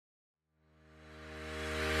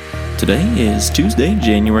Today is Tuesday,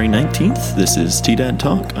 January 19th. This is T-Dad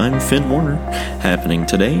Talk. I'm Finn Warner. Happening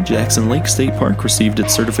today, Jackson Lake State Park received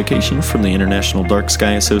its certification from the International Dark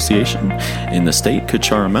Sky Association. In the state,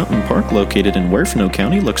 Kachara Mountain Park, located in Huerfano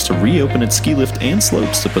County, looks to reopen its ski lift and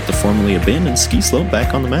slopes to put the formerly abandoned ski slope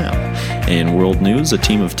back on the map. In world news, a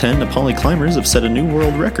team of 10 Nepali climbers have set a new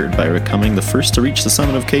world record by becoming the first to reach the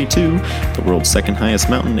summit of K2, the world's second highest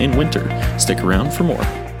mountain, in winter. Stick around for more.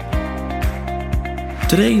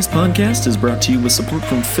 Today's podcast is brought to you with support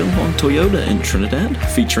from Philbon Toyota in Trinidad,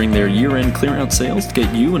 featuring their year-end clear-out sales to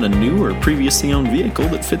get you in a new or previously owned vehicle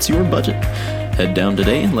that fits your budget. Head down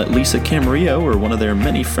today and let Lisa Camarillo or one of their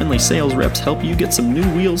many friendly sales reps help you get some new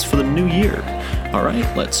wheels for the new year.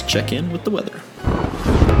 Alright, let's check in with the weather.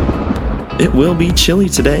 It will be chilly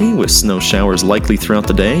today, with snow showers likely throughout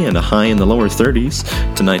the day and a high in the lower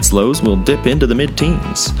 30s. Tonight's lows will dip into the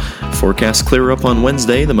mid-teens. Forecasts clear up on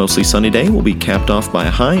Wednesday. The mostly sunny day will be capped off by a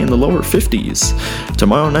high in the lower 50s.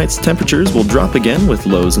 Tomorrow night's temperatures will drop again with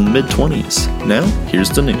lows in the mid-20s. Now, here's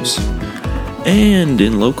the news. And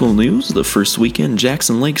in local news, the first weekend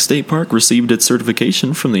Jackson Lake State Park received its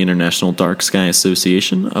certification from the International Dark Sky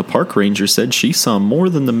Association. A park ranger said she saw more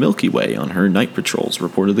than the Milky Way on her night patrols,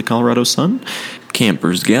 reported the Colorado Sun.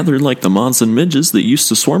 Campers gathered like the moths and midges that used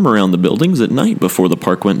to swarm around the buildings at night before the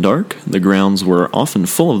park went dark. The grounds were often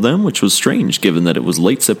full of them, which was strange given that it was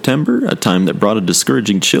late September, a time that brought a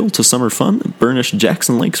discouraging chill to summer fun and burnished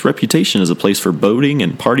Jackson Lake's reputation as a place for boating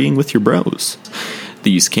and partying with your bros.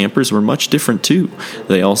 These campers were much different too.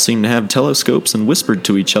 They all seemed to have telescopes and whispered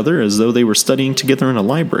to each other as though they were studying together in a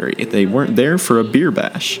library. They weren't there for a beer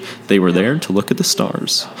bash. They were there to look at the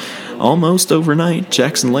stars. Almost overnight,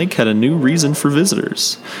 Jackson Lake had a new reason for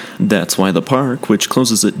visitors. That's why the park, which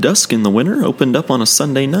closes at dusk in the winter, opened up on a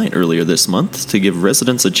Sunday night earlier this month to give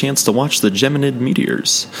residents a chance to watch the Geminid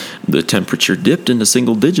meteors. The temperature dipped into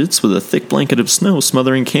single digits with a thick blanket of snow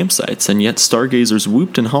smothering campsites, and yet stargazers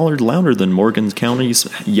whooped and hollered louder than Morgan County's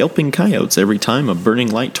yelping coyotes every time a burning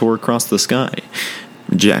light tore across the sky.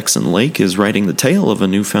 Jackson Lake is writing the tale of a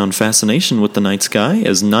newfound fascination with the night sky,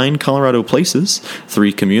 as 9 Colorado places,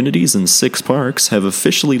 3 communities, and 6 parks have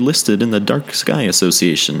officially listed in the Dark Sky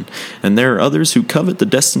Association, and there are others who covet the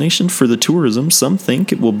destination for the tourism some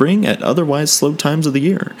think it will bring at otherwise slow times of the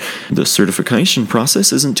year. The certification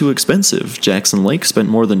process isn't too expensive. Jackson Lake spent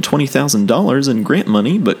more than $20,000 in grant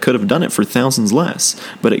money, but could have done it for thousands less,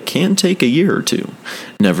 but it can take a year or two.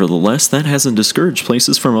 Nevertheless, that hasn't discouraged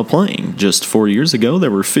places from applying. Just 4 years ago, there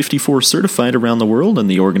were 54 certified around the world in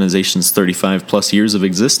the organization's 35-plus years of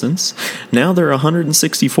existence. Now there are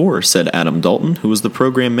 164, said Adam Dalton, who was the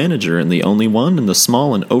program manager and the only one in the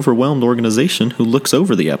small and overwhelmed organization who looks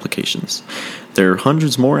over the applications. There are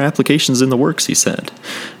hundreds more applications in the works, he said.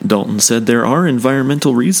 Dalton said there are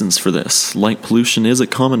environmental reasons for this. Light pollution is a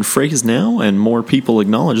common phrase now, and more people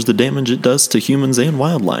acknowledge the damage it does to humans and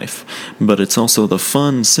wildlife. But it's also the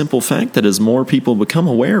fun, simple fact that as more people become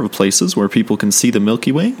aware of places where people can see the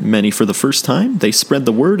Milky Way, many for the first time, they spread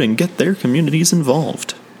the word and get their communities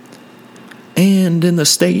involved. And in the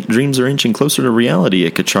state, dreams are inching closer to reality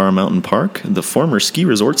at Kachara Mountain Park. The former ski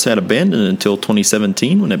resort sat abandoned until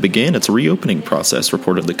 2017 when it began its reopening process,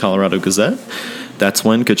 reported the Colorado Gazette. That's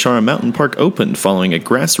when Kachara Mountain Park opened, following a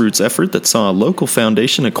grassroots effort that saw a local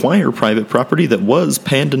foundation acquire private property that was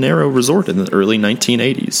Pandanero Resort in the early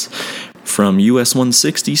 1980s. From US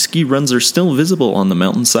 160, ski runs are still visible on the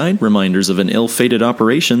mountainside, reminders of an ill-fated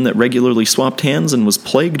operation that regularly swapped hands and was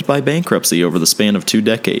plagued by bankruptcy over the span of 2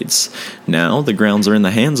 decades. Now, the grounds are in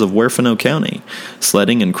the hands of Huerfano County.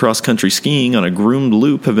 Sledding and cross-country skiing on a groomed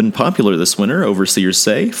loop have been popular this winter, overseers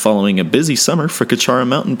say, following a busy summer for Kachara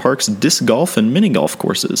Mountain Park's disc golf and mini-golf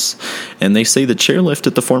courses. And they say the chairlift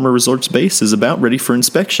at the former resort's base is about ready for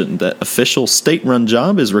inspection. That official state-run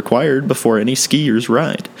job is required before any skiers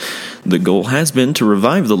ride. The goal has been to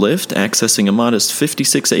revive the lift, accessing a modest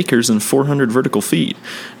 56 acres and 400 vertical feet,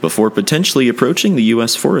 before potentially approaching the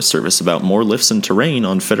U.S. Forest Service about more lifts and terrain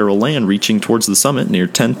on federal land reaching towards the summit near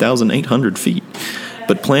 10,800 feet.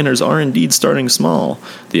 But planners are indeed starting small.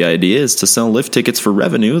 The idea is to sell lift tickets for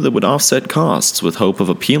revenue that would offset costs, with hope of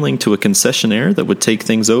appealing to a concessionaire that would take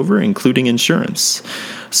things over, including insurance.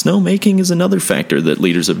 Snowmaking is another factor that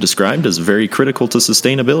leaders have described as very critical to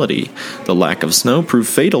sustainability. The lack of snow proved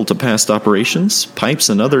fatal to past operations. Pipes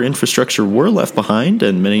and other infrastructure were left behind,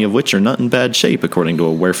 and many of which are not in bad shape, according to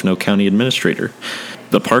a Huerfano County administrator.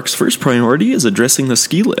 The park's first priority is addressing the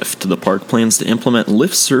ski lift. The park plans to implement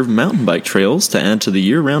lift-served mountain bike trails to add to the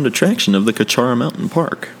year-round attraction of the Kachara Mountain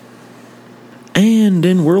Park. And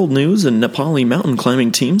in world news, a Nepali mountain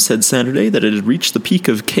climbing team said Saturday that it had reached the peak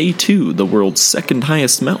of K2, the world's second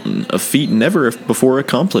highest mountain, a feat never before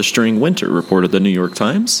accomplished during winter, reported the New York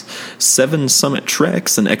Times. Seven Summit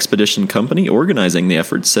Treks, an expedition company organizing the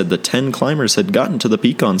effort, said the 10 climbers had gotten to the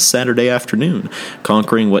peak on Saturday afternoon,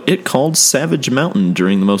 conquering what it called Savage Mountain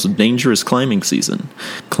during the most dangerous climbing season.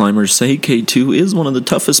 Climbers say K2 is one of the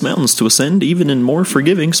toughest mountains to ascend, even in more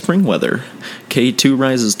forgiving spring weather. K2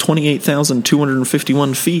 rises 28,251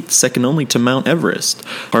 feet, second only to Mount Everest.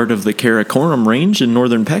 Part of the Karakoram Range in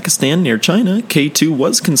northern Pakistan near China, K2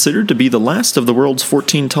 was considered to be the last of the world's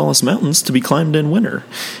 14 tallest mountains to be climbed in winter.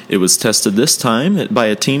 It was tested this time by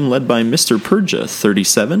a team led by Mr. Purja,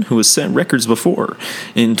 37, who has set records before.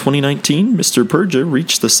 In 2019, Mr. Purja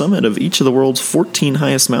reached the summit of each of the world's 14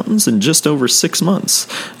 highest mountains in just over 6 months,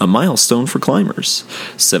 a milestone for climbers.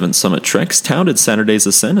 Seven Summit Treks touted Saturday's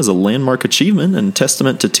ascent as a landmark achievement and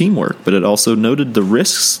testament to teamwork, but it also noted the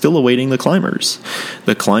risks still awaiting the climbers.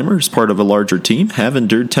 The climbers, part of a larger team, have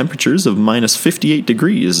endured temperatures of minus 58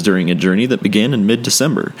 degrees during a journey that began in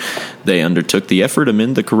mid-December. They undertook the effort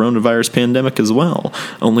amid the coronavirus pandemic as well.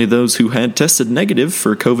 Only those who had tested negative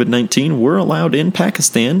for COVID-19 were allowed in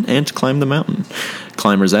Pakistan and to climb the mountain.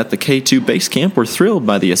 Climbers at the K2 base camp were thrilled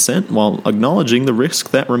by the ascent while acknowledging the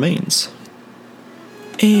risk that remains.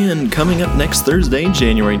 And coming up next Thursday,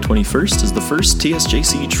 January 21st, is the first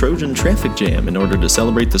TSJC Trojan Traffic Jam in order to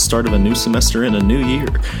celebrate the start of a new semester and a new year.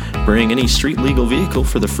 Bring any street-legal vehicle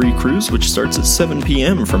for the free cruise, which starts at 7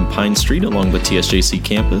 p.m. from Pine Street along the TSJC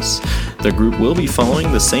campus. The group will be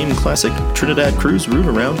following the same classic Trinidad cruise route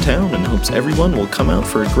around town and hopes everyone will come out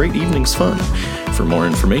for a great evening's fun. For more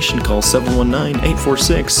information, call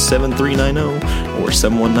 719-846-7390 or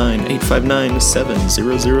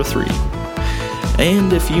 719-859-7003.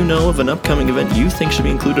 And if you know of an upcoming event you think should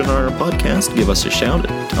be included on our podcast, give us a shout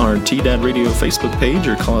at our TDAD Radio Facebook page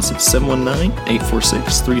or call us at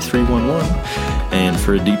 719-846-3311. And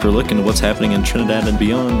for a deeper look into what's happening in Trinidad and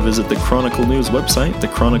beyond, visit the Chronicle News website,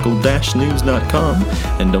 thechronicle-news.com,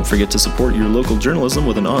 and don't forget to support your local journalism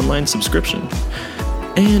with an online subscription.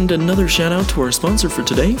 And another shout out to our sponsor for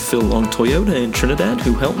today, Phil Long Toyota in Trinidad,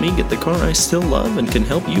 who helped me get the car I still love and can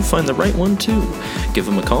help you find the right one too. Give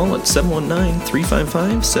him a call at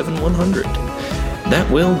 719-355-7100.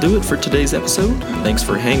 That will do it for today's episode. Thanks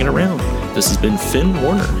for hanging around. This has been Finn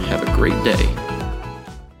Warner. Have a great day.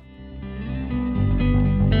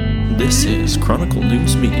 This is Chronicle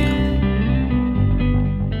News Media.